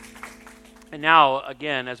And now,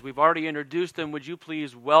 again, as we've already introduced them, would you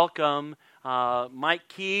please welcome Mike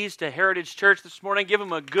Keys to Heritage Church this morning? Give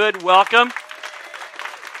him a good welcome.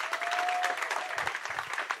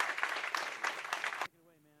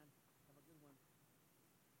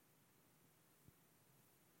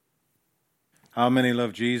 How many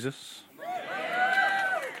love Jesus?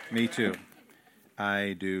 Me too.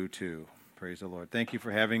 I do too. Praise the Lord. Thank you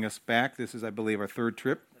for having us back. This is, I believe, our third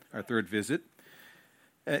trip, our third visit.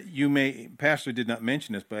 Pastor did not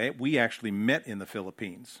mention this, but we actually met in the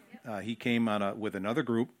Philippines. He came with another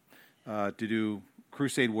group to do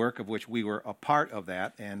crusade work, of which we were a part of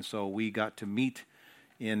that, and so we got to meet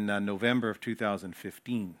in November of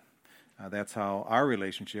 2015. That's how our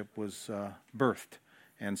relationship was birthed.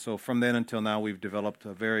 And so from then until now, we've developed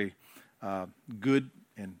a very good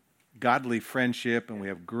and godly friendship, and we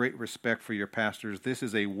have great respect for your pastors. This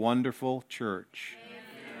is a wonderful church.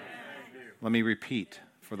 Let me repeat.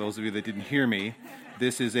 For those of you that didn't hear me,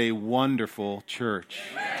 this is a wonderful church.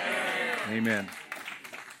 Amen.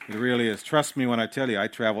 It really is. Trust me when I tell you, I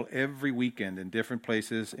travel every weekend in different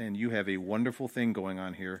places, and you have a wonderful thing going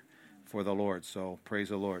on here for the Lord. So praise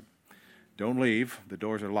the Lord. Don't leave. The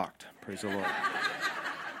doors are locked. Praise the Lord.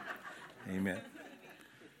 Amen.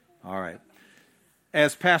 All right.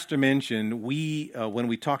 As Pastor mentioned, when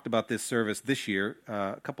we talked about this service this year,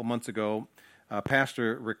 a couple months ago,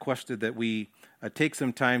 Pastor requested that we take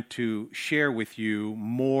some time to share with you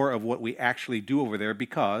more of what we actually do over there,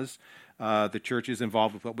 because the church is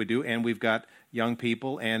involved with what we do, and we've got young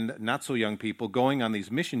people and not so young people going on these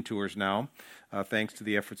mission tours now, thanks to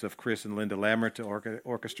the efforts of Chris and Linda Lammert to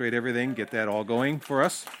orchestrate everything, get that all going for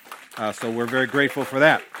us. So we're very grateful for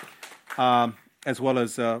that. As well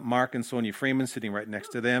as Mark and Sonia Freeman sitting right next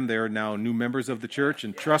to them. They're now new members of the church,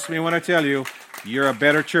 and trust me when I tell you, you're a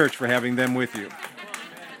better church for having them with you.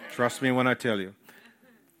 Trust me when I tell you.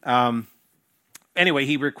 Anyway,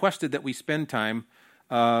 he requested that we spend time,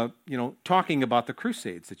 talking about the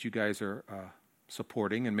crusades that you guys are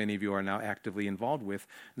supporting, and many of you are now actively involved with.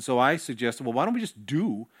 And so I suggested, well, why don't we just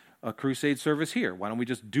do a crusade service here? Why don't we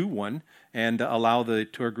just do one and allow the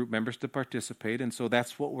tour group members to participate? And so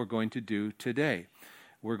that's what we're going to do today.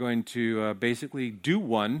 We're going to basically do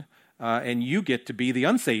one, and you get to be the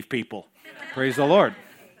unsaved people. Praise the Lord.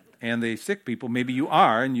 And the sick people, maybe you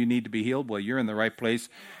are and you need to be healed. Well, you're in the right place.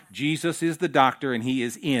 Jesus is the doctor, and he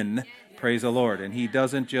is in. Praise the Lord. And he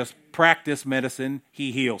doesn't just practice medicine,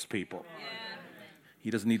 he heals people.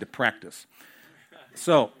 He doesn't need to practice.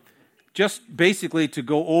 So, just basically to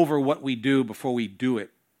go over what we do before we do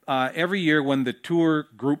it. Every year when the tour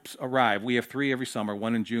groups arrive, we have 3 every summer,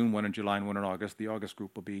 1 in June, 1 in July, and 1 in August. The August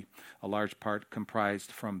group will be a large part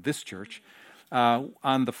comprised from this church.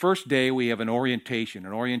 On the first day, we have an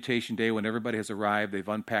orientation day when everybody has arrived. They've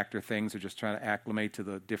unpacked their things. They're just trying to acclimate to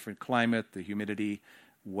the different climate, the humidity,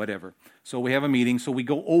 whatever. So we have a meeting. So we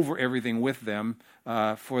go over everything with them.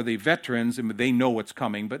 For the veterans, and they know what's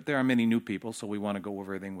coming, but there are many new people, so we want to go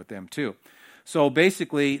over everything with them too. So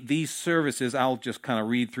basically, these services, I'll just kind of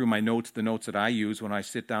read through my notes, the notes that I use when I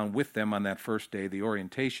sit down with them on that first day, the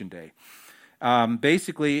orientation day.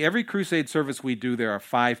 Basically, every crusade service we do, there are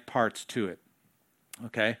 5 parts to it.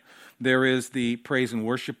 Okay? There is the praise and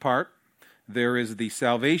worship part. There is the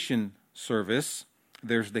salvation service.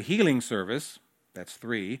 There's the healing service. That's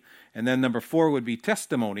 3. And then number 4 would be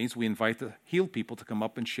testimonies. We invite the healed people to come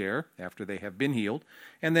up and share after they have been healed.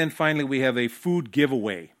 And then finally, we have a food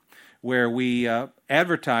giveaway, where we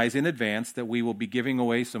advertise in advance that we will be giving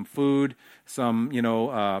away some food, some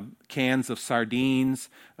cans of sardines,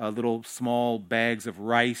 little small bags of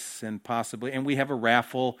rice, and we have a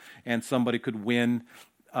raffle, and somebody could win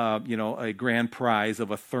a grand prize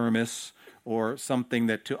of a thermos or something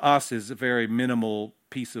that to us is a very minimal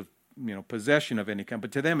piece of possession of any kind,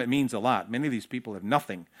 but to them it means a lot. Many of these people have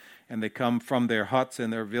nothing, and they come from their huts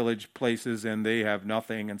and their village places, and they have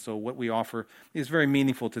nothing, and so what we offer is very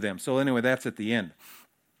meaningful to them. So anyway, that's at the end.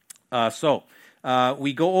 So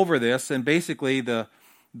we go over this, and basically the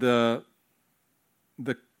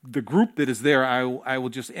group that is there, I will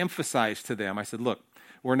just emphasize to them. I said, look,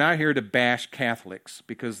 we're not here to bash Catholics,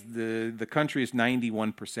 because the country is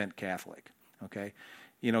 91% Catholic. Okay.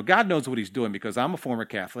 God knows what he's doing, because I'm a former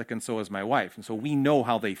Catholic, and so is my wife. And so we know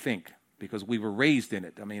how they think, because we were raised in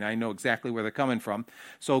it. I mean, I know exactly where they're coming from.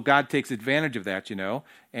 So God takes advantage of that,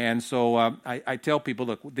 And so I tell people,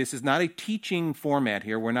 look, this is not a teaching format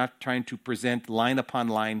here. We're not trying to present line upon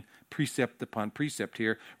line, precept upon precept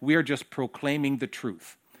here. We are just proclaiming the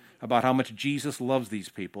truth. about how much Jesus loves these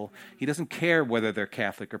people. He doesn't care whether they're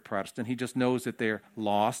Catholic or Protestant. He just knows that they're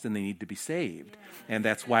lost and they need to be saved. And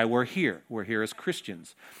that's why we're here. We're here as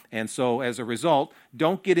Christians. And so as a result,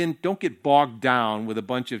 don't get bogged down with a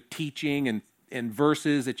bunch of teaching and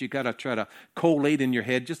verses that you got to try to collate in your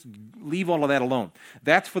head. Just leave all of that alone.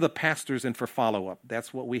 That's for the pastors and for follow-up.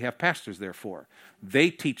 That's what we have pastors there for.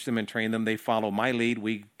 They teach them and train them. They follow my lead.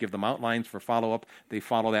 We give them outlines for follow-up. They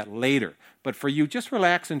follow that later. But for you, just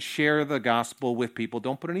relax and share the gospel with people.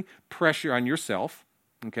 Don't put any pressure on yourself,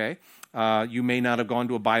 okay? You may not have gone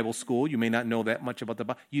to a Bible school. You may not know that much about the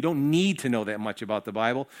Bible. You don't need to know that much about the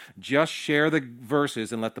Bible. Just share the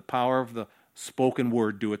verses and let the power of the spoken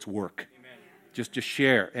word do its work. Just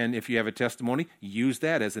share. And if you have a testimony, use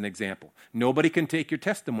that as an example. Nobody can take your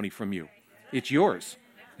testimony from you. It's yours.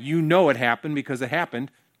 You know it happened because it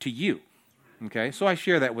happened to you. Okay? So I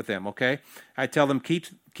share that with them, okay? I tell them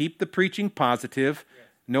keep the preaching positive.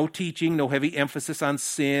 No teaching, no heavy emphasis on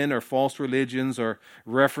sin or false religions or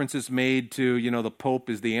references made to, the Pope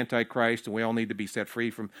is the Antichrist and we all need to be set free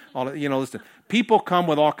from all that. Listen, people come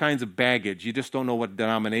with all kinds of baggage. You just don't know what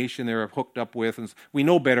denomination they're hooked up with. And we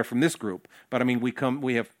know better from this group. But,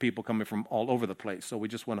 we have people coming from all over the place. So we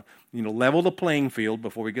just want to, level the playing field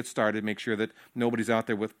before we get started, make sure that nobody's out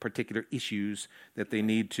there with particular issues that they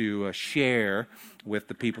need to share with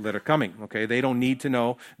the people that are coming, okay? They don't need to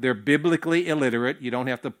know. They're biblically illiterate. You don't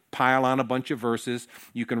have to pile on a bunch of verses.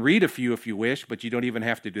 You can read a few if you wish, but you don't even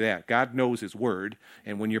have to do that. God knows His Word,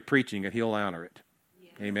 and when you're preaching it, He'll honor it.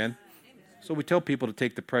 Yes. Amen? So we tell people to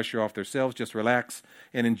take the pressure off themselves, just relax,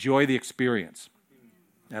 and enjoy the experience.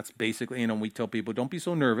 That's basically, we tell people, don't be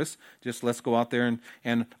so nervous. Just let's go out there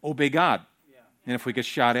and obey God. Yeah. And if we get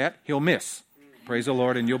shot at, He'll miss. Praise the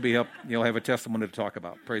Lord, and you'll have a testimony to talk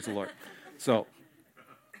about. Praise the Lord. So,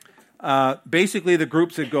 basically, the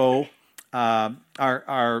groups that go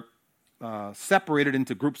are separated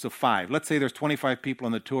into groups of 5. Let's say there's 25 people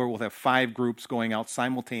on the tour. We'll have 5 groups going out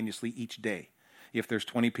simultaneously each day. If there's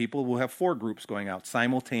 20 people, we'll have 4 groups going out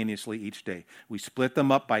simultaneously each day. We split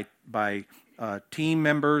them up by team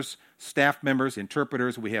members, staff members,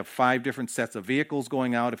 interpreters. We have 5 different sets of vehicles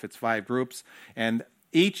going out if it's 5 groups. And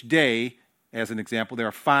each day, as an example, there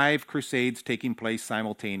are 5 crusades taking place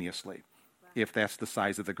simultaneously, if that's the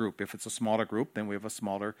size of the group. If it's a smaller group, then we have a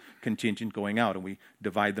smaller contingent going out, and we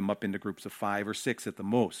divide them up into groups of 5 or 6 at the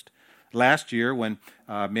most. Last year, when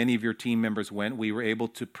many of your team members went, we were able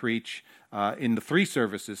to preach in the 3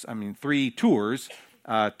 tours,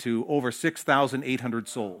 to over 6,800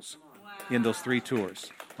 souls in those 3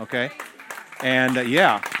 tours, okay? And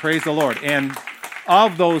praise the Lord. And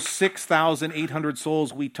of those 6,800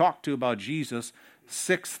 souls we talked to about Jesus,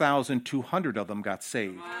 6,200 of them got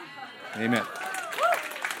saved. Amen.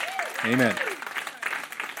 Amen.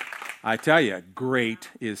 I tell you, great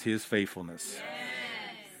is His faithfulness.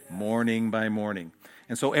 Yes. Morning by morning.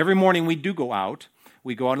 And so every morning we do go out.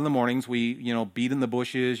 We go out in the mornings. We, beat in the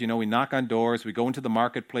bushes. We knock on doors. We go into the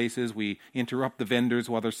marketplaces. We interrupt the vendors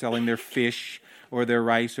while they're selling their fish or their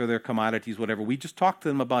rice or their commodities, whatever. We just talk to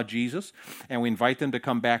them about Jesus, and we invite them to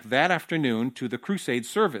come back that afternoon to the crusade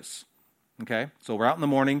service. Okay, so we're out in the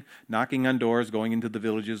morning, knocking on doors, going into the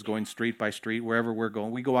villages, going street by street, wherever we're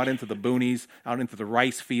going. We go out into the boonies, out into the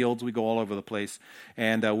rice fields. We go all over the place,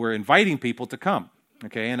 and we're inviting people to come.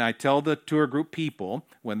 Okay, and I tell the tour group people,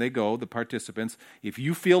 when they go, the participants, if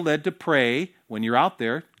you feel led to pray when you're out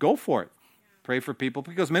there, go for it. Pray for people,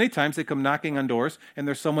 because many times they come knocking on doors, and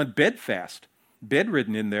there's someone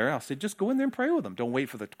bedridden in there. I'll say, just go in there and pray with them. Don't wait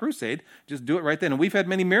for the crusade. Just do it right then. And we've had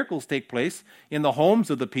many miracles take place in the homes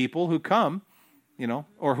of the people who come,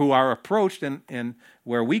 or who are approached, and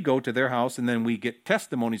where we go to their house, and then we get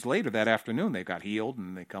testimonies later that afternoon. They got healed,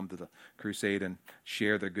 and they come to the crusade and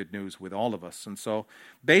share their good news with all of us. And so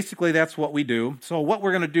basically that's what we do. So what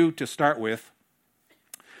we're going to do to start with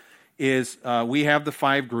is we have the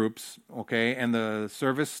 5 groups, okay, and the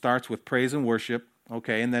service starts with praise and worship.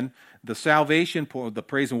 Okay, and then the salvation, the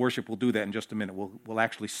praise and worship, we'll do that in just a minute. We'll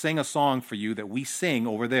actually sing a song for you that we sing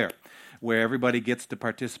over there, where everybody gets to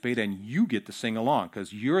participate and you get to sing along,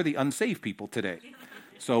 because you're the unsaved people today.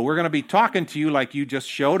 So we're going to be talking to you like you just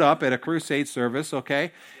showed up at a crusade service,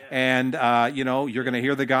 okay? And, you're going to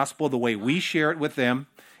hear the gospel the way we share it with them.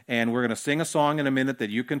 And we're going to sing a song in a minute that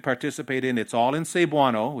you can participate in. It's all in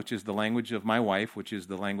Cebuano, which is the language of my wife, which is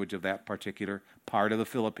the language of that particular part of the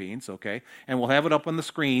Philippines, okay? And we'll have it up on the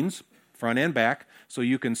screens, front and back, so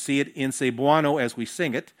you can see it in Cebuano as we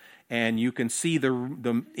sing it, and you can see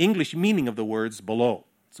the English meaning of the words below.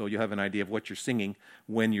 So you'll have an idea of what you're singing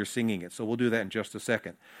when you're singing it. So we'll do that in just a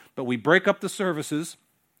second. But we break up the services.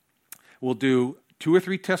 We'll do 2 or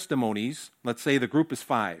 3 testimonies. Let's say the group is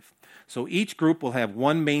 5. So each group will have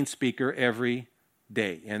one main speaker every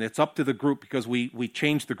day. And it's up to the group because we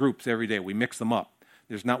change the groups every day. We mix them up.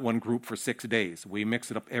 There's not one group for 6 days. We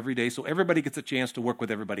mix it up every day so everybody gets a chance to work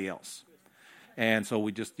with everybody else. And so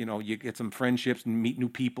we just, you get some friendships and meet new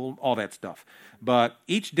people, all that stuff. But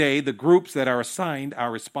each day, the groups that are assigned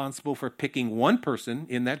are responsible for picking one person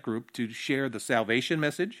in that group to share the salvation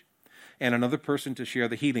message and another person to share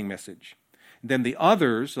the healing message. Then the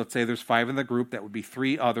others, let's say there's 5 in the group, that would be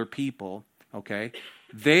 3 other people, okay?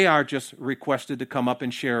 They are just requested to come up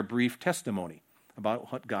and share a brief testimony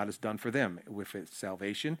about what God has done for them, if it's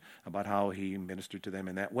salvation, about how he ministered to them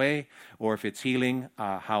in that way, or if it's healing,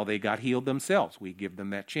 how they got healed themselves. We give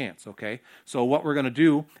them that chance, okay? So what we're going to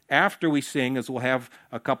do after we sing is we'll have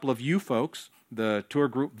a couple of you folks, the tour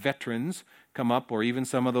group veterans, come up, or even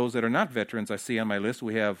some of those that are not veterans I see on my list.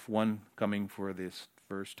 We have one coming for this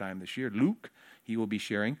first time this year, Luke. He will be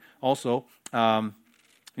sharing. Also,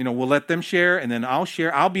 we'll let them share, and then I'll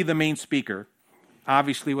share. I'll be the main speaker,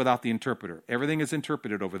 obviously without the interpreter. Everything is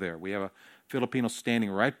interpreted over there. We have a Filipino standing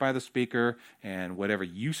right by the speaker, and whatever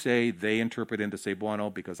you say, they interpret into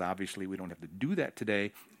Cebuano, because obviously we don't have to do that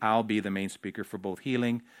today. I'll be the main speaker for both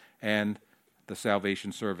healing and the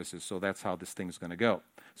salvation services. So that's how this thing's going to go.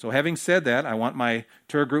 So having said that, I want my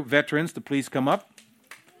tour group veterans to please come up.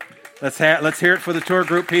 Let's hear it for the tour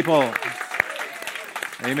group people.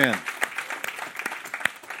 Amen.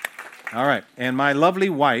 All right. And my lovely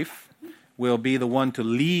wife will be the one to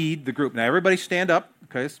lead the group. Now, everybody stand up,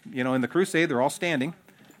 because, in the crusade, they're all standing.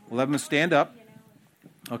 We'll have them stand up,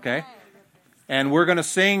 okay? And we're going to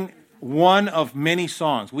sing one of many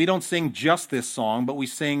songs. We don't sing just this song, but we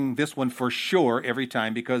sing this one for sure every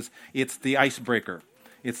time, because it's the icebreaker.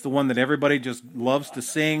 It's the one that everybody just loves to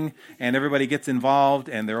sing, and everybody gets involved,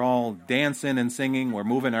 and they're all dancing and singing. We're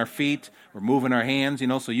moving our feet, we're moving our hands,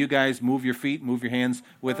 so you guys move your feet, move your hands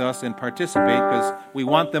with us, and participate, because we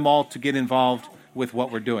want them all to get involved with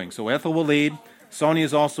what we're doing. So Ethel will lead. Sonia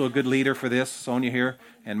is also a good leader for this, Sonia here,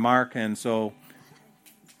 and Mark, and so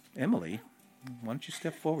Emily, why don't you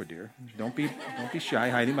step forward, dear? Don't be shy,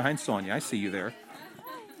 hiding behind Sonia. I see you there.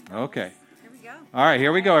 Okay. All right,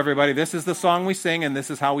 here we go, everybody. This is the song we sing, and this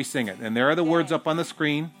is how we sing it. And there are the words up on the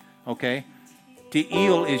screen, okay?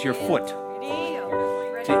 Tiil is your foot.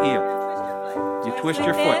 Tiil. You twist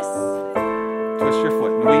your foot. Twist your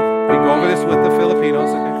foot. And we go over this with the Filipinos,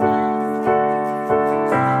 okay?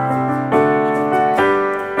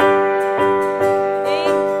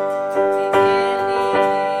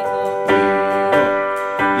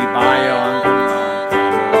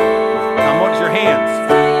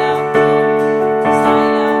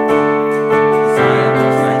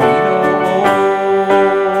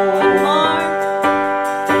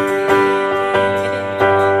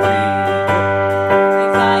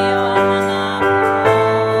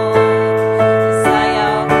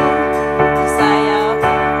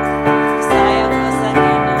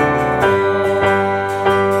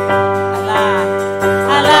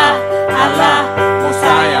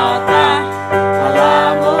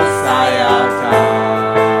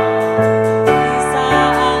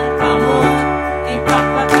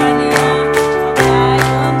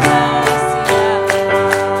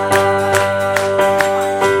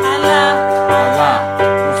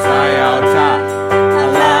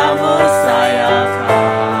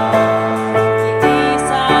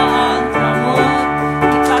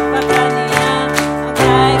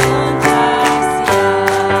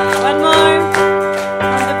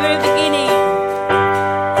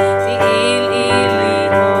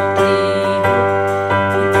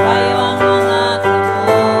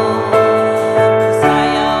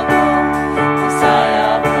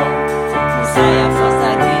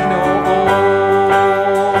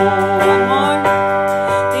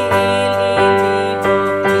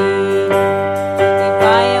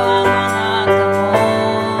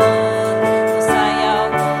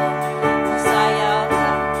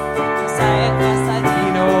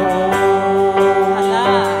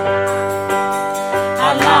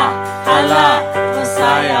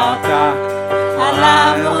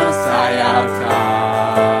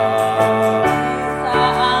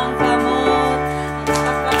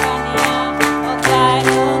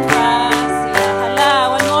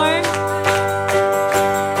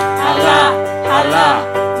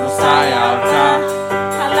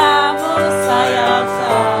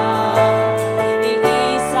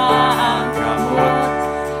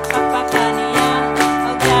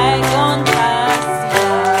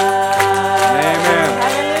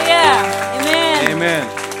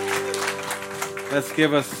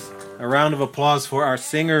 Give us a round of applause for our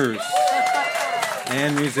singers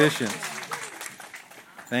and musicians.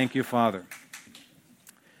 Thank you, Father.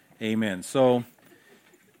 Amen. So,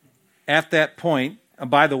 at that point,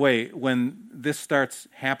 by the way, when this starts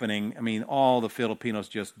happening, I mean, all the Filipinos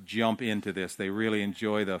just jump into this. They really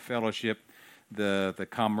enjoy the fellowship, the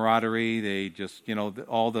camaraderie. They just,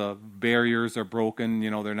 all the barriers are broken.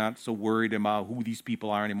 They're not so worried about who these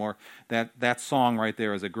people are anymore. That song right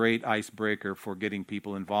there is a great icebreaker for getting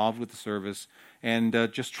people involved with the service and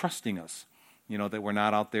just trusting us. That we're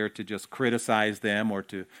not out there to just criticize them or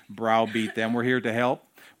to browbeat them. We're here to help.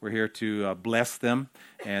 We're here to bless them.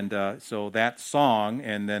 And so that song,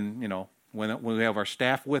 and then, when we have our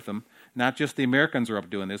staff with them, not just the Americans are up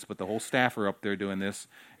doing this, but the whole staff are up there doing this.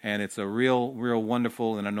 And it's a real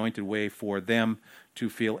wonderful and anointed way for them to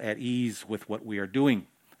feel at ease with what we are doing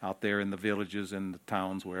out there in the villages and the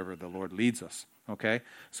towns, wherever the Lord leads us. Okay?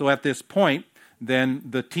 So at this point, then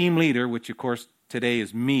the team leader, which of course today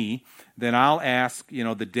is me, then I'll ask,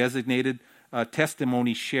 the designated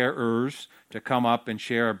testimony sharers to come up and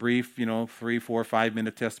share a brief, 3, 4,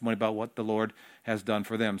 5-minute testimony about what the Lord has done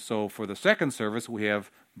for them. So for the second service, we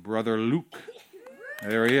have Brother Luke.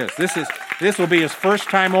 There he is. This will be his first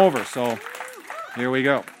time over, so here we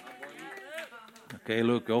go. Okay,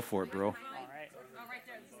 Luke, go for it, bro.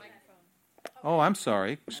 Oh, I'm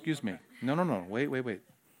sorry. Excuse me. No. Wait.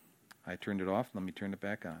 I turned it off. Let me turn it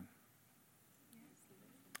back on.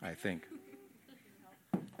 I think.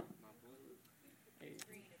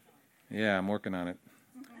 Yeah, I'm working on it.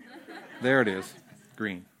 There it is.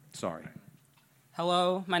 Green. Sorry.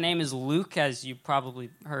 Hello, my name is Luke, as you probably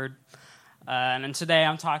heard. And then today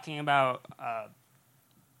I'm talking about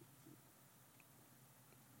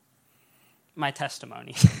my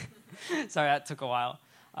testimony. Sorry, that took a while.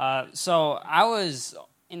 So I was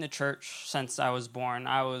in the church since I was born.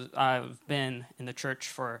 I've been in the church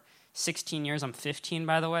for 16 years. I'm 15,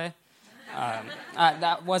 by the way.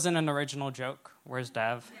 That wasn't an original joke. Where's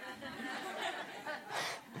Dav?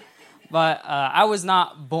 But I was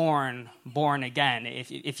not born again,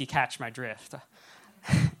 if you catch my drift.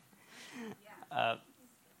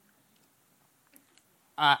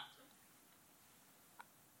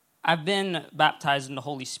 I've been baptized in the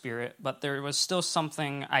Holy Spirit, but there was still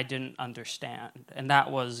something I didn't understand, and that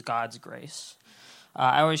was God's grace.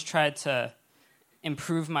 I always tried to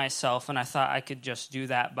improve myself, and I thought I could just do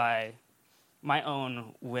that by my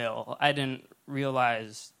own will. I didn't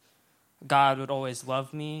realize God would always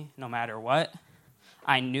love me no matter what.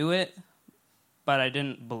 I knew it, but I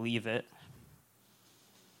didn't believe it.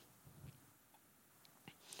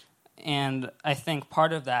 And I think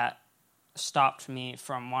part of that stopped me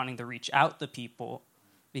from wanting to reach out to people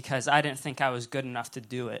because I didn't think I was good enough to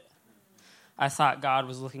do it. I thought God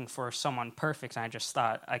was looking for someone perfect, and I just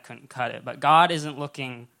thought I couldn't cut it. But God isn't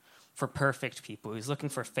looking for perfect people. He's looking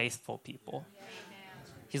for faithful people.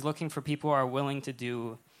 He's looking for people who are willing to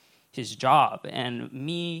do his job. And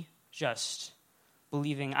me just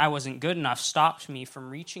believing I wasn't good enough stopped me from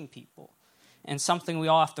reaching people. And something we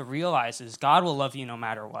all have to realize is God will love you no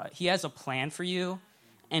matter what. He has a plan for you,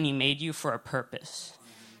 and he made you for a purpose.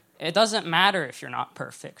 It doesn't matter if you're not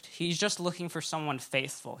perfect. He's just looking for someone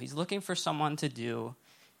faithful. He's looking for someone to do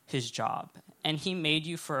his job. And he made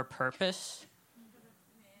you for a purpose.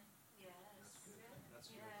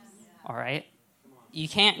 All right? You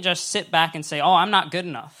can't just sit back and say, oh, I'm not good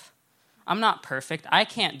enough. I'm not perfect. I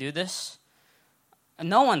can't do this.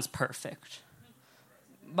 No one's perfect.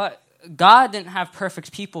 But God didn't have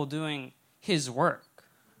perfect people doing his work.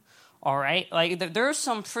 All right? Like, there's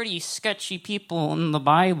some pretty sketchy people in the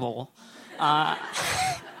Bible. But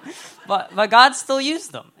God still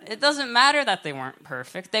used them. It doesn't matter that they weren't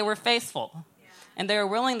perfect. They were faithful. And they were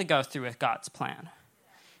willing to go through with God's plan.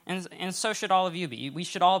 And so should all of you be. We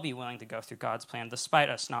should all be willing to go through God's plan despite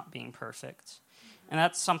us not being perfect. And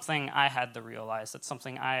that's something I had to realize. That's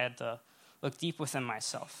something I had to look deep within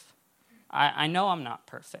myself. I know I'm not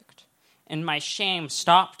perfect. And my shame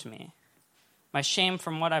stopped me. My shame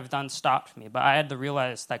from what I've done stopped me. But I had to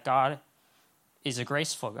realize that God is a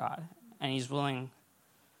graceful God. And he's willing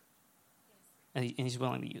to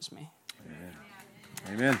use me. Amen.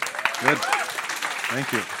 Amen. Good.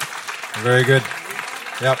 Thank you. Very good.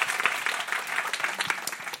 Yep.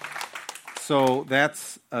 So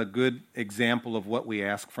that's a good example of what we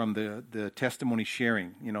ask from the testimony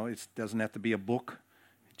sharing. It doesn't have to be a book,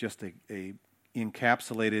 just a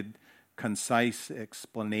encapsulated, concise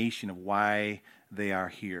explanation of why they are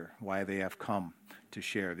here, why they have come to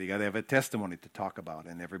share. They got to have a testimony to talk about,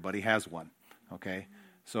 and everybody has one. Okay?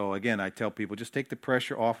 So again, I tell people, just take the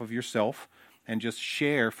pressure off of yourself and just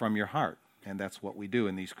share from your heart. And that's what we do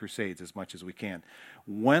in these crusades as much as we can.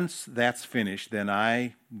 Once that's finished, then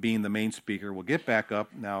I, being the main speaker, will get back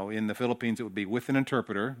up. Now, in the Philippines, it would be with an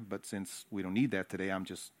interpreter, but since we don't need that today, I'm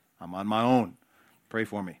on my own. Pray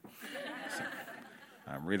for me. So,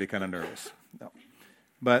 I'm really kind of nervous. No.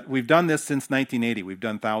 But we've done this since 1980. We've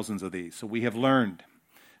done thousands of these. So we have learned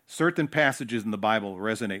certain passages in the Bible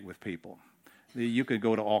resonate with people. You could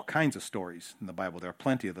go to all kinds of stories in the Bible. There are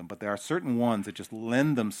plenty of them, but there are certain ones that just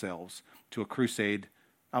lend themselves to a crusade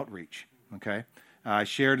outreach. Okay, I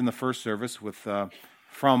shared in the first service with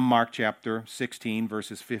from Mark chapter 16,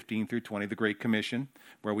 verses 15 through 20, the Great Commission,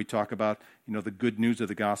 where we talk about the good news of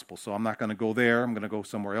the gospel. So I'm not going to go there. I'm going to go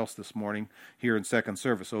somewhere else this morning here in second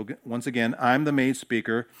service. So once again, I'm the main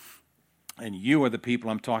speaker, and you are the people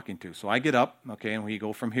I'm talking to. So I get up, okay, and we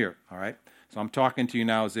go from here. All right. So I'm talking to you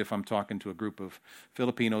now as if I'm talking to a group of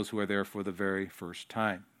Filipinos who are there for the very first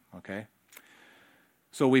time, okay?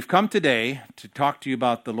 So we've come today to talk to you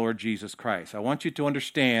about the Lord Jesus Christ. I want you to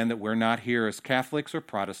understand that we're not here as Catholics or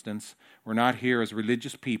Protestants. We're not here as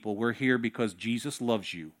religious people. We're here because Jesus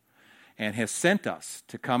loves you and has sent us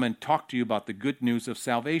to come and talk to you about the good news of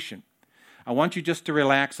salvation. I want you just to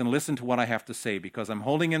relax and listen to what I have to say because I'm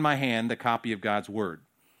holding in my hand a copy of God's Word.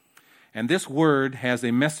 And this word has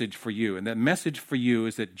a message for you. And that message for you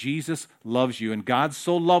is that Jesus loves you. And God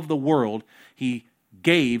so loved the world, he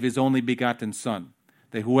gave his only begotten Son,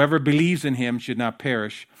 that whoever believes in him should not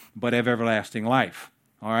perish, but have everlasting life.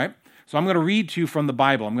 All right? So I'm going to read to you from the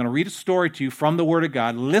Bible. I'm going to read a story to you from the Word of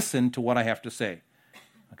God. Listen to what I have to say.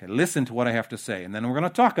 Okay, listen to what I have to say. And then we're going to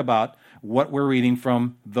talk about what we're reading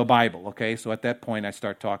from the Bible. Okay, so at that point I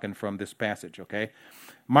start talking from this passage. Okay,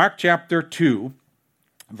 Mark chapter 2.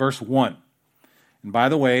 Verse 1. And by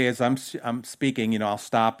the way, as I'm speaking, I'll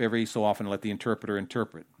stop every so often and let the interpreter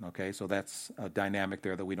interpret. Okay, so that's a dynamic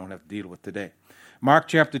there that we don't have to deal with today. Mark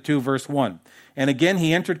chapter 2, verse 1. And again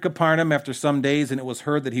he entered Capernaum after some days, and it was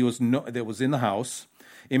heard that he was in the house.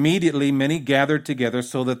 Immediately many gathered together,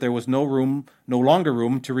 so that there was no longer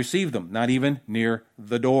room to receive them, not even near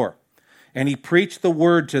the door. And he preached the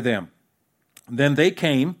word to them. Then they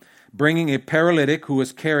came, bringing a paralytic who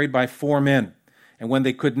was carried by 4 men. And when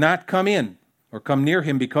they could not come in or come near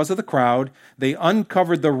him because of the crowd, they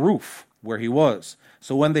uncovered the roof where he was.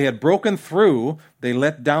 So when they had broken through, they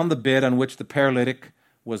let down the bed on which the paralytic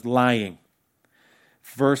was lying.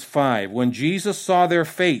 Verse 5, when Jesus saw their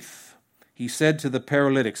faith, he said to the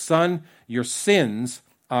paralytic, "Son, your sins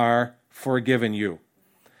are forgiven you."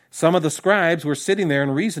 Some of the scribes were sitting there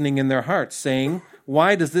and reasoning in their hearts, saying,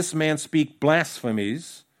 "Why does this man speak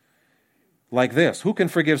blasphemies like this? Who can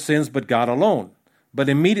forgive sins but God alone?" But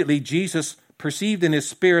immediately Jesus perceived in his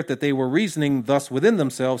spirit that they were reasoning thus within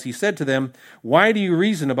themselves. He said to them, "Why do you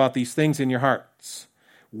reason about these things in your hearts?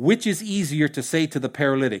 Which is easier to say to the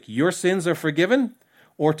paralytic, 'Your sins are forgiven,'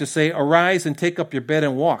 or to say, 'Arise and take up your bed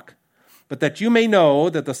and walk'? But that you may know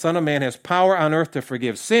that the Son of Man has power on earth to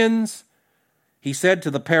forgive sins," he said to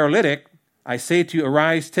the paralytic, "I say to you,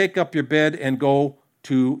 arise, take up your bed, and go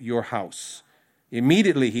to your house."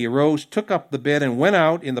 Immediately he arose, took up the bed, and went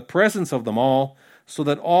out in the presence of them all, so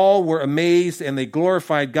that all were amazed, and they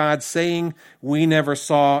glorified God, saying, "We never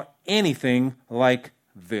saw anything like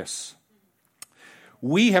this."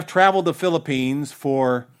 We have traveled the Philippines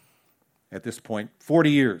for, at this point,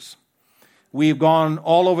 40 years. We've gone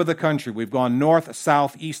all over the country. We've gone north,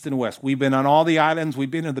 south, east, and west. We've been on all the islands.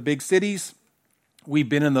 We've been in the big cities. We've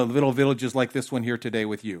been in the little villages like this one here today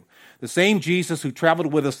with you. The same Jesus who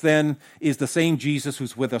traveled with us then is the same Jesus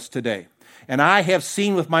who's with us today. And I have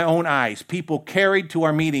seen with my own eyes people carried to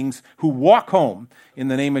our meetings who walk home in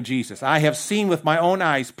the name of Jesus. I have seen with my own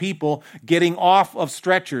eyes people getting off of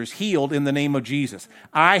stretchers healed in the name of Jesus.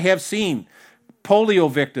 I have seen polio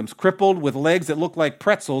victims crippled with legs that look like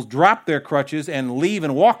pretzels drop their crutches and leave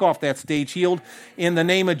and walk off that stage healed in the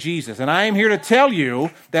name of Jesus. And I am here to tell you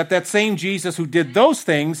that that same Jesus who did those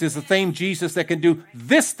things is the same Jesus that can do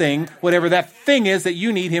this thing, whatever that thing is that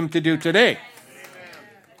you need him to do today.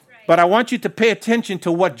 But I want you to pay attention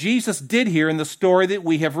to what Jesus did here in the story that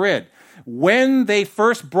we have read. When they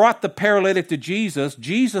first brought the paralytic to Jesus,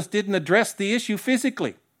 Jesus didn't address the issue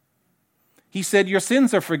physically. He said, "Your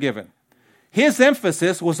sins are forgiven." His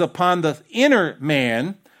emphasis was upon the inner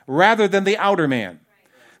man rather than the outer man.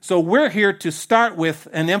 So we're here to start with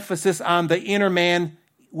an emphasis on the inner man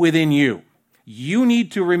within you. You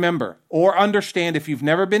need to remember or understand, if you've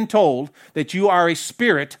never been told, that you are a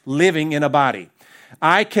spirit living in a body.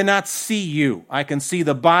 I cannot see you. I can see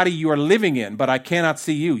the body you are living in, but I cannot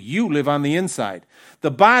see you. You live on the inside. The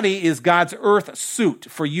body is God's earth suit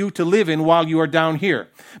for you to live in while you are down here.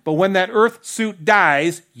 But when that earth suit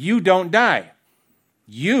dies, you don't die.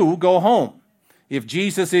 you go home. If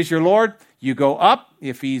Jesus is your Lord, you go up.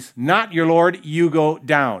 If he's not your Lord, you go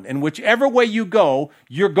down. And whichever way you go,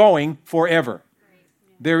 you're going forever.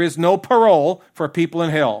 There is no parole for people in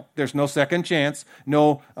hell. There's no second chance,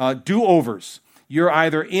 no do-overs. You're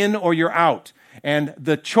either in or you're out. And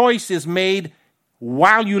the choice is made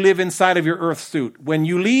while you live inside of your earth suit. When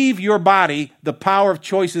you leave your body, the power of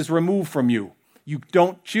choice is removed from you. You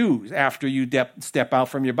don't choose after you step out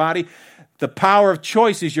from your body. The power of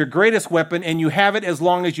choice is your greatest weapon, and you have it as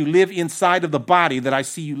long as you live inside of the body that I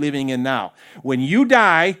see you living in now. When you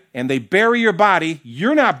die and they bury your body,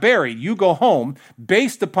 you're not buried. You go home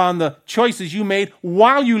based upon the choices you made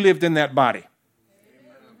while you lived in that body.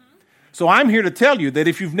 So I'm here to tell you that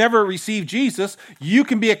if you've never received Jesus, you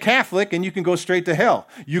can be a Catholic and you can go straight to hell.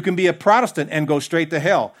 You can be a Protestant and go straight to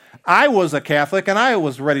hell. I was a Catholic and I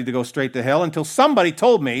was ready to go straight to hell until somebody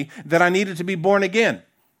told me that I needed to be born again.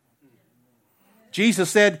 Jesus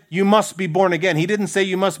said, you must be born again. He didn't say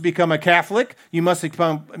you must become a Catholic, you must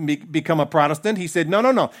become a Protestant. He said,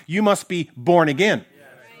 no, you must be born again.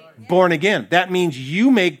 Born again. That means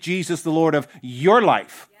you make Jesus the Lord of your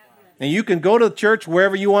life. And you can go to church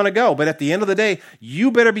wherever you want to go, but at the end of the day, you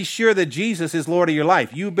better be sure that Jesus is Lord of your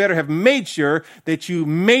life. You better have made sure that you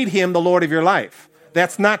made him the Lord of your life.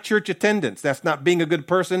 That's not church attendance. That's not being a good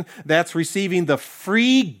person. That's receiving the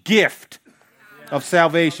free gift of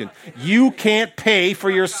salvation. You can't pay for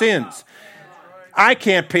your sins. I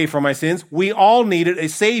can't pay for my sins. We all needed a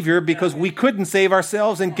Savior because we couldn't save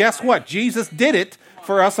ourselves. And guess what? Jesus did it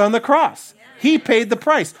for us on the cross. He paid the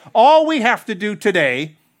price. All we have to do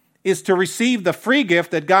today is to receive the free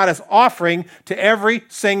gift that God is offering to every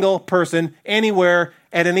single person, anywhere,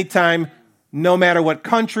 at any time, no matter what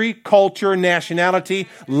country, culture, nationality,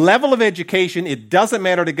 level of education. It doesn't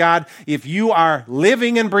matter to God. If you are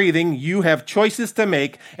living and breathing, you have choices to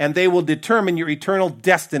make, and they will determine your eternal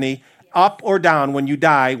destiny, up or down when you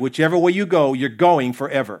die. Whichever way you go, you're going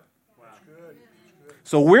forever.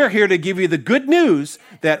 So we're here to give you the good news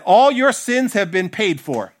that all your sins have been paid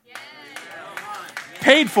for.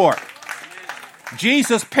 Paid for.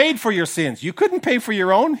 Jesus paid for your sins. You couldn't pay for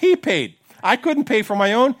your own. He paid. I couldn't pay for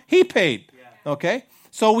my own. He paid. Okay?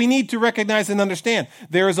 So we need to recognize and understand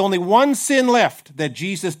there is only one sin left that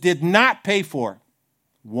Jesus did not pay for.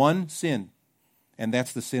 One sin. And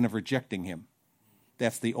that's the sin of rejecting him.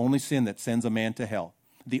 That's the only sin that sends a man to hell.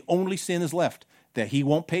 The only sin is left that he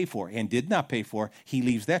won't pay for and did not pay for. He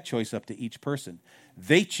leaves that choice up to each person.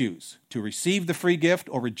 They choose to receive the free gift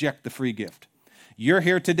or reject the free gift. You're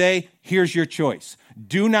here today, here's your choice.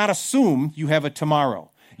 Do not assume you have a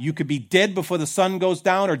tomorrow. You could be dead before the sun goes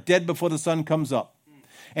down or dead before the sun comes up.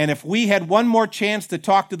 And if we had one more chance to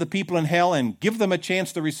talk to the people in hell and give them a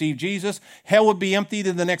chance to receive Jesus, hell would be emptied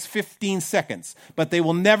in the next 15 seconds. But they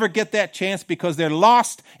will never get that chance because they're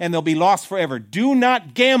lost and they'll be lost forever. Do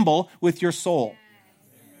not gamble with your soul.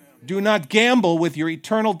 Do not gamble with your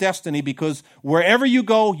eternal destiny because wherever you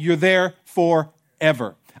go, you're there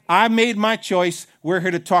forever. I made my choice. We're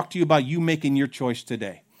here to talk to you about you making your choice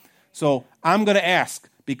today. So I'm going to ask,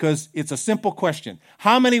 because it's a simple question.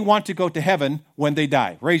 How many want to go to heaven when they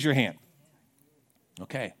die? Raise your hand.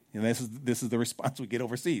 Okay. And this is the response we get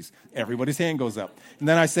overseas. Everybody's hand goes up. And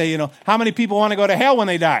then I say, how many people want to go to hell when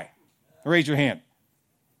they die? Raise your hand.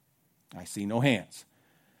 I see no hands.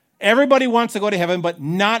 Everybody wants to go to heaven, but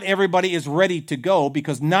not everybody is ready to go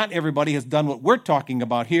because not everybody has done what we're talking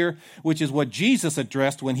about here, which is what Jesus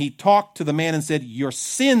addressed when he talked to the man and said, your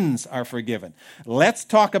sins are forgiven. Let's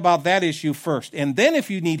talk about that issue first. And then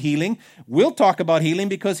if you need healing, we'll talk about healing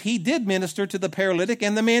because he did minister to the paralytic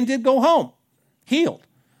and the man did go home, healed.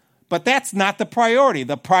 But that's not the priority.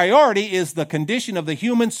 The priority is the condition of the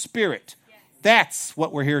human spirit. That's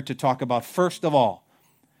what we're here to talk about first of all.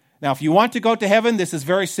 Now, if you want to go to heaven, this is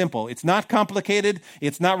very simple. It's not complicated.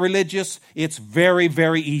 It's not religious. It's very,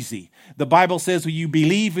 very easy. The Bible says you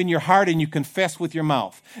believe in your heart and you confess with your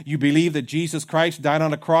mouth. You believe that Jesus Christ died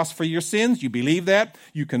on a cross for your sins. You believe that.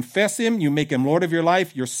 You confess him. You make him Lord of your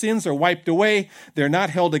life. Your sins are wiped away. They're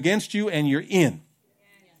not held against you, and you're in.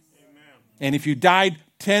 And if you died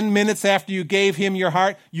 10 minutes after you gave him your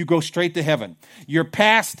heart, you go straight to heaven. Your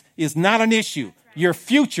past is not an issue. Your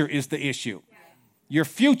future is the issue. Your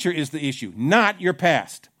future is the issue, not your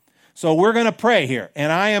past. So we're going to pray here, and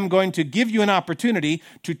I am going to give you an opportunity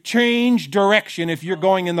to change direction if you're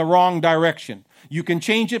going in the wrong direction. You can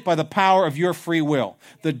change it by the power of your free will.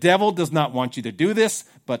 The devil does not want you to do this,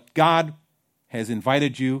 but God has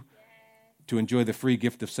invited you to enjoy the free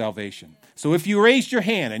gift of salvation. So if you raised your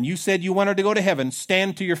hand and you said you wanted to go to heaven,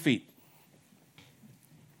 stand to your feet.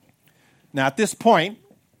 Now at this point,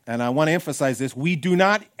 and I want to emphasize this, we do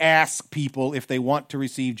not ask people if they want to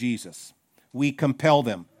receive Jesus. We compel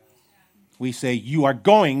them. We say, you are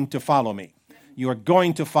going to follow me. You are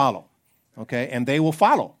going to follow. Okay? And they will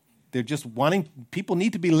follow. They're just wanting, people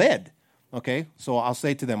need to be led. Okay? So I'll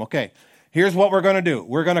say to them, okay, here's what we're going to do.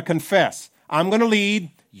 We're going to confess. I'm going to lead.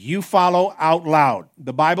 You follow out loud.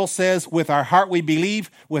 The Bible says, with our heart we believe,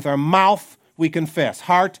 with our mouth we confess.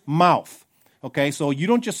 Heart, mouth. Okay? So you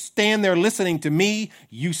don't just stand there listening to me.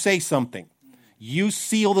 You say something. You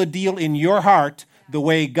seal the deal in your heart the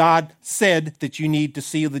way God said that you need to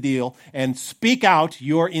seal the deal, and speak out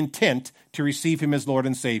your intent to receive him as Lord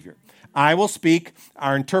and Savior. I will speak,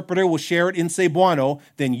 our interpreter will share it in Cebuano,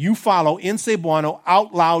 then you follow in Cebuano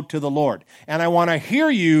out loud to the Lord. And I want to hear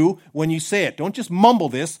you when you say it. Don't just mumble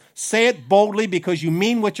this. Say it boldly because you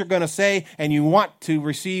mean what you're going to say and you want to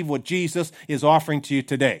receive what Jesus is offering to you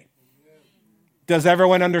today. Does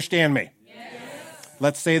everyone understand me?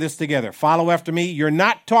 Let's say this together. Follow after me. You're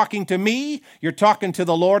not talking to me. You're talking to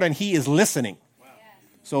the Lord, and he is listening.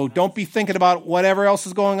 So don't be thinking about whatever else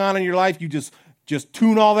is going on in your life. You just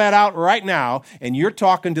tune all that out right now, and you're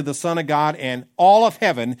talking to the Son of God, and all of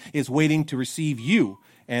heaven is waiting to receive you.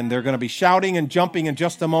 And they're going to be shouting and jumping in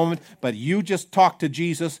just a moment, but you just talk to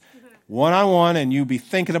Jesus one-on-one, and you be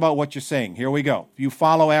thinking about what you're saying. Here we go. You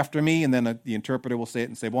follow after me, and then the interpreter will say it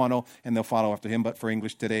in Cebuano, and they'll follow after him, but for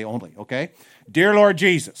English today only, okay? Dear Lord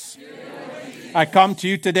Jesus, I come to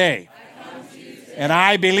you today, and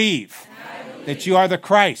I believe that you are the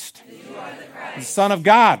Christ, the Son of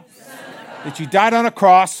God, that you died on a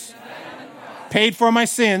cross, paid for my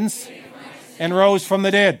sins, and rose from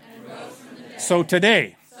the dead. So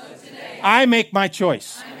today, I make my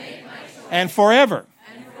choice, and forever,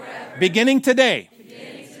 beginning today,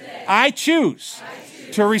 I choose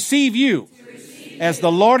to receive you as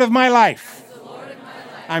the Lord of my life.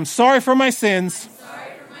 I'm sorry for my sins,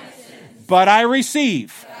 but I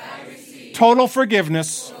receive total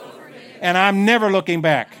forgiveness, and I'm never looking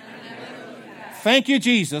back. Thank you,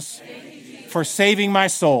 Jesus, for saving my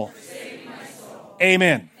soul.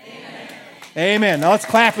 Amen. Amen. Now let's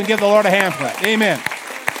clap and give the Lord a hand clap. Amen.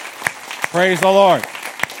 Praise the Lord.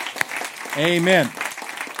 Amen.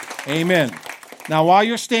 Amen. Now, while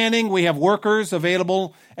you're standing, we have workers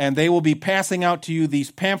available, and they will be passing out to you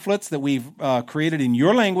these pamphlets that we've created in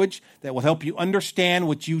your language that will help you understand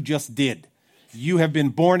what you just did. You have been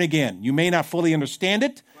born again. You may not fully understand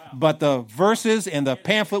it, but the verses and the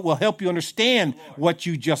pamphlet will help you understand what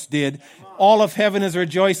you just did. All of heaven is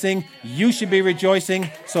rejoicing. You should be rejoicing.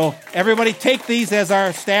 So everybody take these as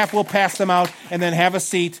our staff will pass them out, and then have a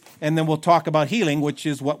seat, and then we'll talk about healing, which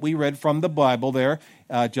is what we read from the Bible there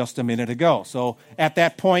just a minute ago. So at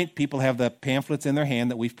that point, people have the pamphlets in their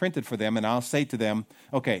hand that we've printed for them, and I'll say to them,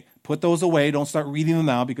 okay, put those away. Don't start reading them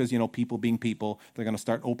now because, people being people, they're going to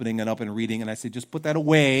start opening it up and reading. And I say, just put that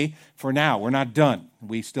away for now. We're not done.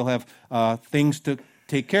 We still have things to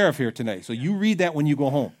take care of here today. So you read that when you go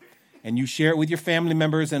home, and you share it with your family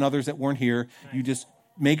members and others that weren't here. You just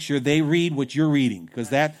make sure they read what you're reading because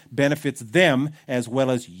that benefits them as well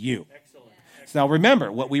as you. Now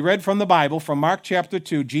remember, what we read from the Bible, from Mark chapter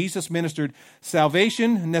 2, Jesus ministered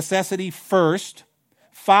salvation, necessity first,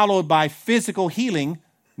 followed by physical healing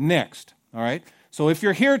next. All right? So if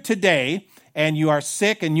you're here today and you are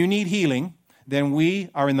sick and you need healing, then we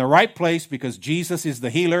are in the right place because Jesus is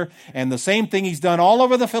the healer. And the same thing he's done all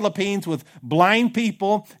over the Philippines with blind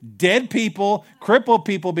people, dead people, crippled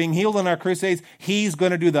people being healed in our crusades. He's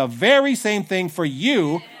going to do the very same thing for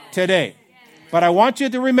you today. But I want you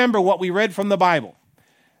to remember what we read from the Bible.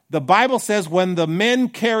 The Bible says when the men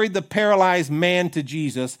carried the paralyzed man to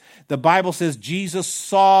Jesus, the Bible says Jesus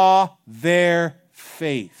saw their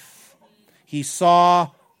faith. He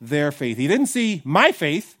saw their faith. He didn't see my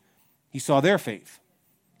faith. He saw their faith.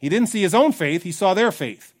 He didn't see his own faith. He saw their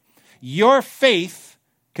faith. Your faith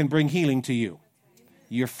can bring healing to you.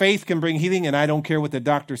 Your faith can bring healing, and I don't care what the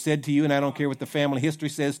doctor said to you, and I don't care what the family history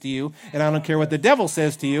says to you, and I don't care what the devil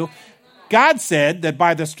says to you. God said that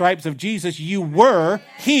by the stripes of Jesus, you were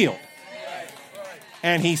healed.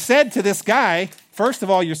 And he said to this guy, first of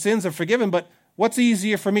all, your sins are forgiven, but what's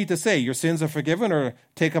easier for me to say? Your sins are forgiven, or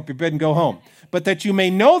take up your bed and go home? But that you may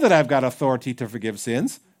know that I've got authority to forgive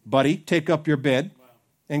sins, buddy, take up your bed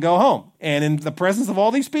and go home. And in the presence of all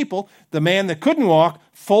these people, the man that couldn't walk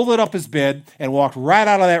folded up his bed and walked right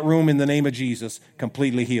out of that room in the name of Jesus,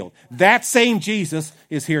 completely healed. That same Jesus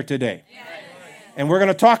is here today. And we're going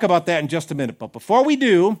to talk about that in just a minute. But before we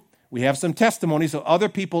do, we have some testimonies of other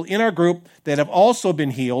people in our group that have also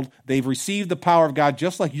been healed. They've received the power of God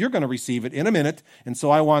just like you're going to receive it in a minute. And so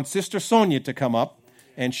I want Sister Sonia to come up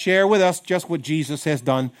and share with us just what Jesus has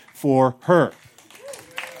done for her.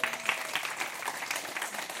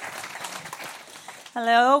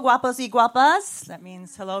 Hello, guapos y guapas. That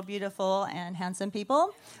means hello, beautiful and handsome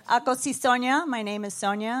people. Ako si Sonia. My name is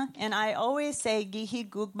Sonia. And I always say, Gihi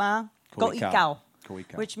gugma ko ikaw,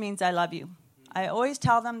 which means I love you. I always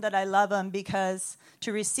tell them that I love them because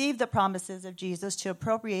to receive the promises of Jesus, to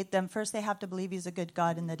appropriate them, first they have to believe he's a good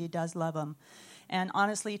God and that he does love them. And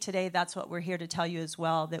honestly, today, that's what we're here to tell you as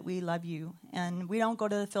well, that we love you. And we don't go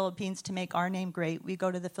to the Philippines to make our name great. We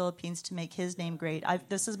go to the Philippines to make his name great.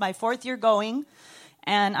 This is my 4th year going,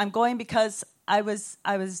 and I'm going because I was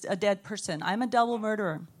a dead person. I'm a double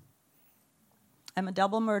murderer.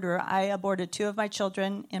 I aborted 2 of my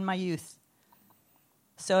children in my youth.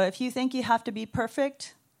 So if you think you have to be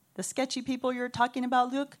perfect, the sketchy people you're talking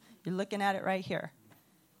about, Luke, you're looking at it right here.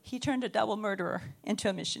 He turned a double murderer into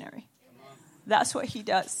a missionary. That's what he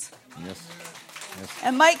does. Yes.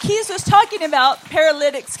 And Mike Keys was talking about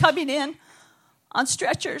paralytics coming in on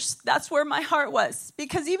stretchers. That's where my heart was.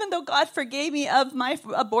 Because even though God forgave me of my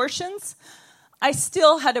abortions, I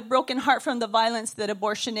still had a broken heart from the violence that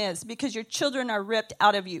abortion is. Because your children are ripped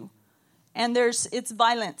out of you. And it's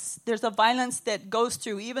violence. There's a violence that goes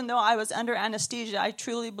through. Even though I was under anesthesia, I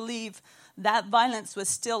truly believe that violence was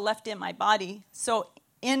still left in my body. So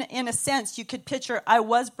in a sense, you could picture I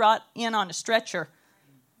was brought in on a stretcher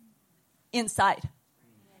inside.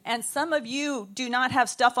 And some of you do not have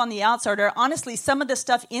stuff on the outside, or honestly, some of the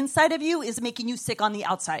stuff inside of you is making you sick on the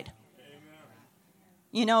outside. Amen.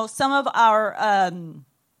 You know, some of our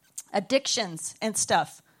addictions and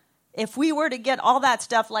stuff, if we were to get all that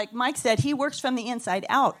stuff, like Mike said, he works from the inside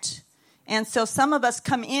out. And so some of us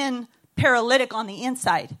come in paralytic on the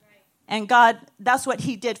inside. And God, that's what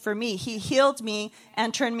he did for me. He healed me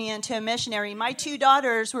and turned me into a missionary. My 2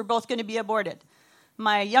 daughters were both going to be aborted.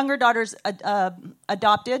 My younger daughter's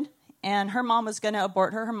adopted, and her mom was going to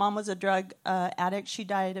abort her. Her mom was a drug addict. She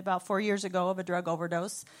died about 4 years ago of a drug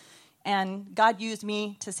overdose. And God used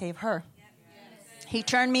me to save her. He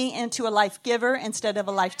turned me into a life giver instead of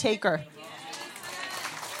a life taker.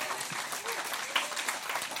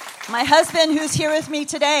 My husband, who's here with me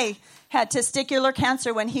today, had testicular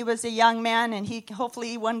cancer when he was a young man, and he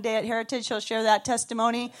hopefully one day at Heritage he'll share that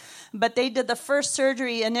testimony. But they did the first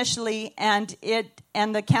surgery initially, and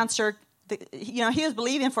the cancer, he was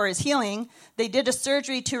believing for his healing. They did a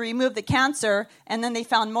surgery to remove the cancer, and then they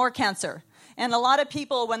found more cancer. And a lot of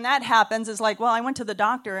people, when that happens, is like, well, I went to the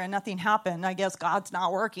doctor and nothing happened. I guess God's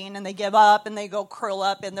not working, and they give up and they go curl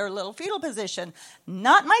up in their little fetal position.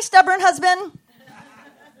 Not my stubborn husband.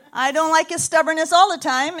 I don't like his stubbornness all the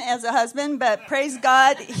time as a husband, but praise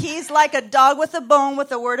God, he's like a dog with a bone with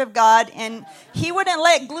the word of God, and he wouldn't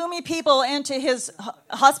let gloomy people into his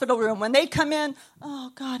hospital room. When they'd come in,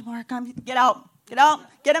 oh, God, Mark, get out,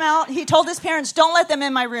 get him out. He told his parents, don't let them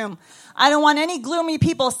in my room. I don't want any gloomy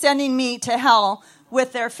people sending me to hell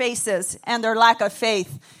with their faces and their lack of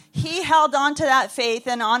faith. He held on to that faith,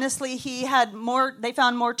 and honestly, they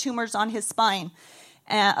found more tumors on his spine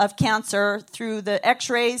of cancer through the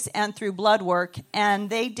x-rays and through blood work. And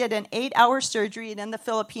they did an 8-hour surgery. And in the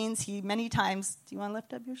Philippines, he many times... Do you want to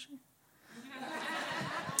lift up your shirt?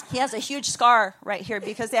 He has a huge scar right here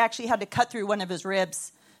because they actually had to cut through one of his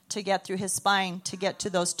ribs to get through his spine to get to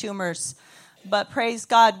those tumors. But praise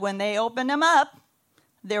God, when they opened him up,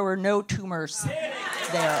 there were no tumors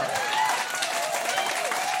there.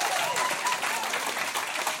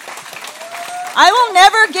 I will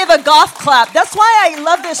never give a golf clap. That's why I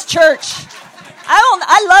love this church.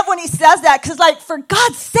 I love when he says that, because, like, for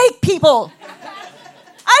God's sake, people,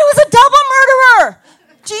 I was a double murderer.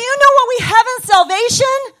 Do you know what we have in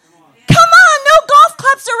salvation? Come on, no golf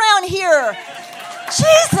claps around here.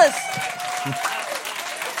 Jesus.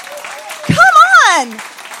 Come on.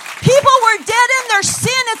 People were dead in their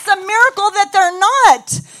sin. It's a miracle that they're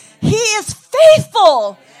not. He is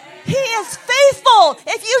faithful. He is faithful.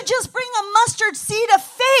 If you just bring a mustard seed of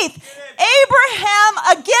faith,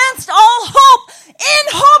 Abraham, against all hope, in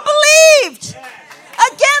hope believed.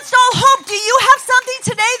 Against all hope. Do you have something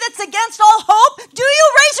today that's against all hope? Do you?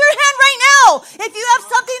 Raise your hand right now. If you have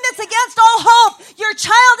something that's against all hope, your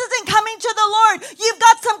child isn't coming to the Lord. You've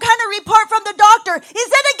got some kind of report from the doctor. Is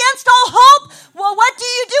it against all hope? Well, what do?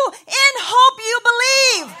 In hope you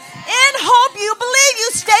believe. In hope you believe. You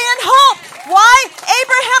stay in hope. Why?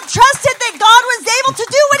 Abraham trusted that God was able to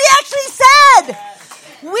do what he actually said.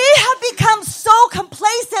 We have become so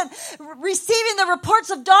complacent receiving the reports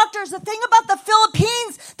of doctors. The thing about the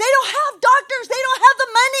Philippines, they don't have doctors. They don't have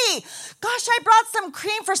the money. Gosh, I brought some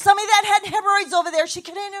cream for somebody that had hemorrhoids over there. She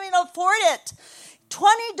couldn't even afford it.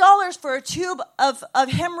 $20 for a tube of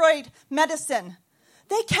hemorrhoid medicine.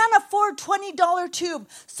 They can't afford $20 tube.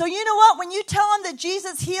 So you know what? When you tell them that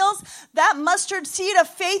Jesus heals, that mustard seed of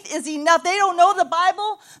faith is enough. They don't know the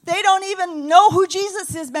Bible. They don't even know who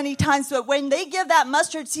Jesus is many times. But when they give that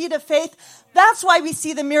mustard seed of faith, that's why we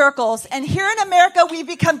see the miracles. And here in America, we've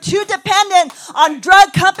become too dependent on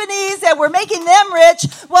drug companies and we're making them rich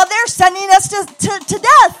while they're sending us to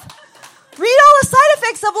death. Read all the side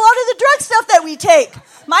effects of a lot of the drug stuff that we take.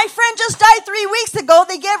 My friend just died 3 weeks ago.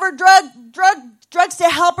 They gave her drugs to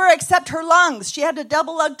help her accept her lungs. She had a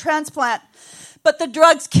double lung transplant, but the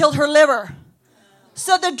drugs killed her liver.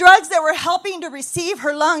 So the drugs that were helping to receive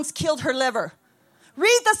her lungs killed her liver.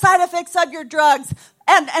 Read the side effects of your drugs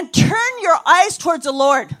and turn your eyes towards the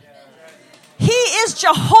Lord. He is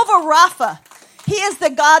Jehovah Rapha. He is the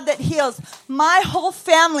God that heals. My whole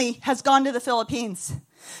family has gone to the Philippines.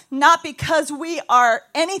 Not because we are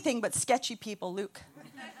anything but sketchy people, Luke.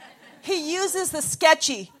 He uses the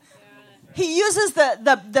sketchy. He uses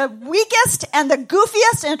the weakest and the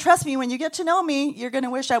goofiest. And trust me, when you get to know me, you're going to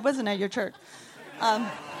wish I wasn't at your church.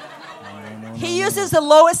 He uses the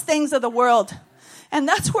lowest things of the world. And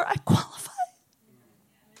that's where I qualify.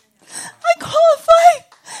 I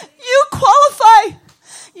qualify. You qualify.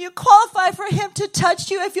 You qualify for him to touch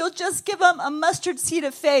you if you'll just give him a mustard seed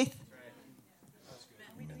of faith.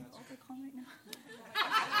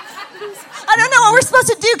 I don't know what we're supposed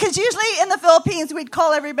to do because usually in the Philippines we'd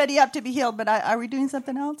call everybody up to be healed. But are we doing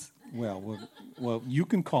something else? Well, you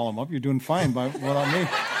can call them up. You're doing fine without me.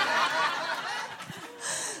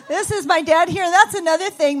 This is my dad here, and that's another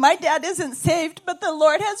thing. My dad isn't saved, but the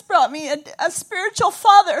Lord has brought me a spiritual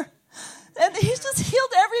father. And he's just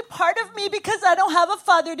healed every part of me because I don't have a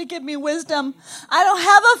father to give me wisdom. I don't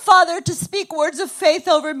have a father to speak words of faith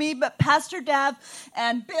over me, but Pastor Dav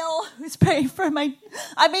and Bill, who's praying for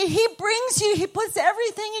he brings you, he puts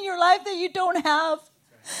everything in your life that you don't have.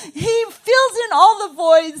 He fills in all the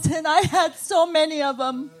voids, and I had so many of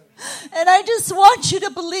them. And I just want you to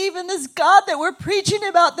believe in this God that we're preaching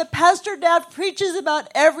about, that Pastor Dav preaches about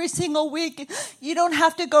every single week. You don't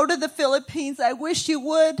have to go to the Philippines. I wish you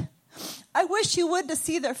would. I wish you would to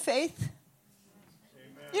see their faith.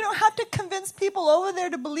 Amen. You don't have to convince people over there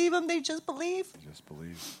to believe them. They just believe. Just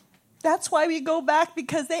believe. That's why we go back,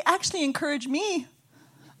 because they actually encourage me.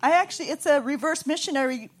 It's a reverse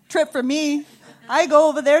missionary trip for me. I go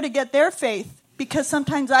over there to get their faith because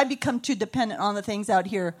sometimes I become too dependent on the things out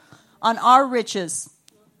here, on our riches.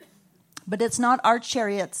 But it's not our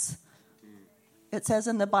chariots. It says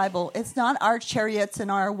in the Bible, it's not our chariots and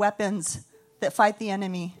our weapons that fight the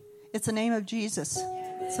enemy. It's the name of Jesus.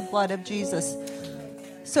 It's the blood of Jesus.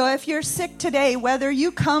 So if you're sick today, whether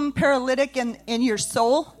you come paralytic in your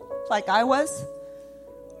soul, like I was,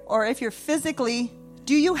 or if you're physically,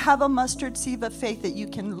 do you have a mustard seed of faith that you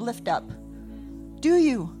can lift up? Do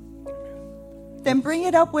you? Then bring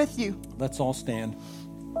it up with you. Let's all stand.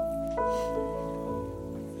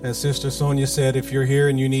 As Sister Sonia said, if you're here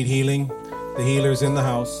and you need healing, the healer's in the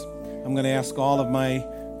house. I'm going to ask all of my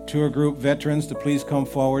tour group veterans to please come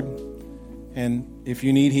forward. And if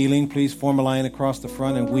you need healing, please form a line across the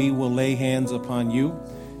front and we will lay hands upon you.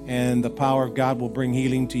 And the power of God will bring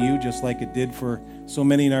healing to you, just like it did for so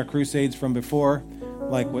many in our crusades from before,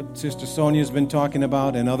 like what Sister Sonia's been talking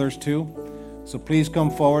about and others too. So please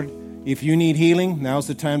come forward. If you need healing, now's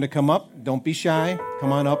the time to come up. Don't be shy.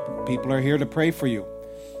 Come on up. People are here to pray for you.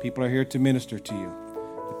 People are here to minister to you.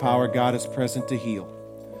 The power of God is present to heal.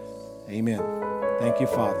 Amen. Thank you, Father.